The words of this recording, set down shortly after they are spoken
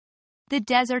The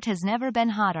desert has never been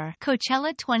hotter.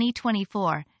 Coachella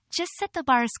 2024 just set the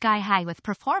bar sky high with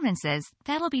performances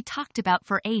that'll be talked about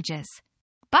for ages.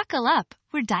 Buckle up,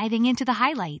 we're diving into the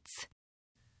highlights.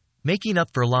 Making up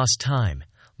for lost time,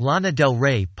 Lana Del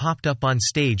Rey popped up on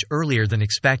stage earlier than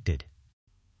expected.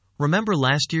 Remember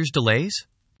last year's delays?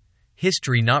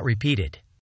 History not repeated.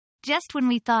 Just when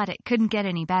we thought it couldn't get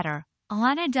any better,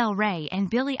 Lana Del Rey and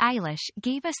Billie Eilish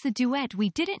gave us the duet we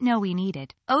didn't know we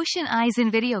needed. Ocean eyes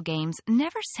in video games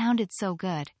never sounded so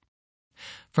good.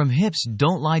 From Hips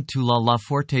Don't Lie to La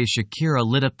Forte, Shakira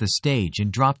lit up the stage and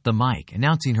dropped the mic,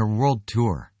 announcing her world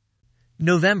tour.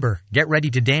 November, get ready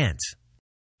to dance.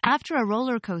 After a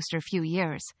roller coaster few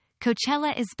years,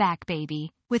 Coachella is back,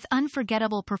 baby. With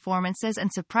unforgettable performances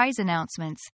and surprise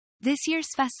announcements, this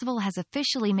year's festival has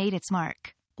officially made its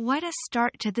mark. What a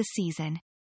start to the season.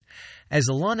 As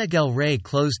Lana Del Rey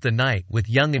closed the night with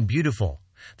Young and Beautiful,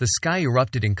 the sky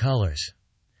erupted in colors.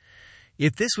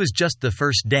 If this was just the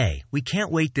first day, we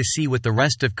can't wait to see what the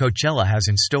rest of Coachella has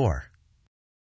in store.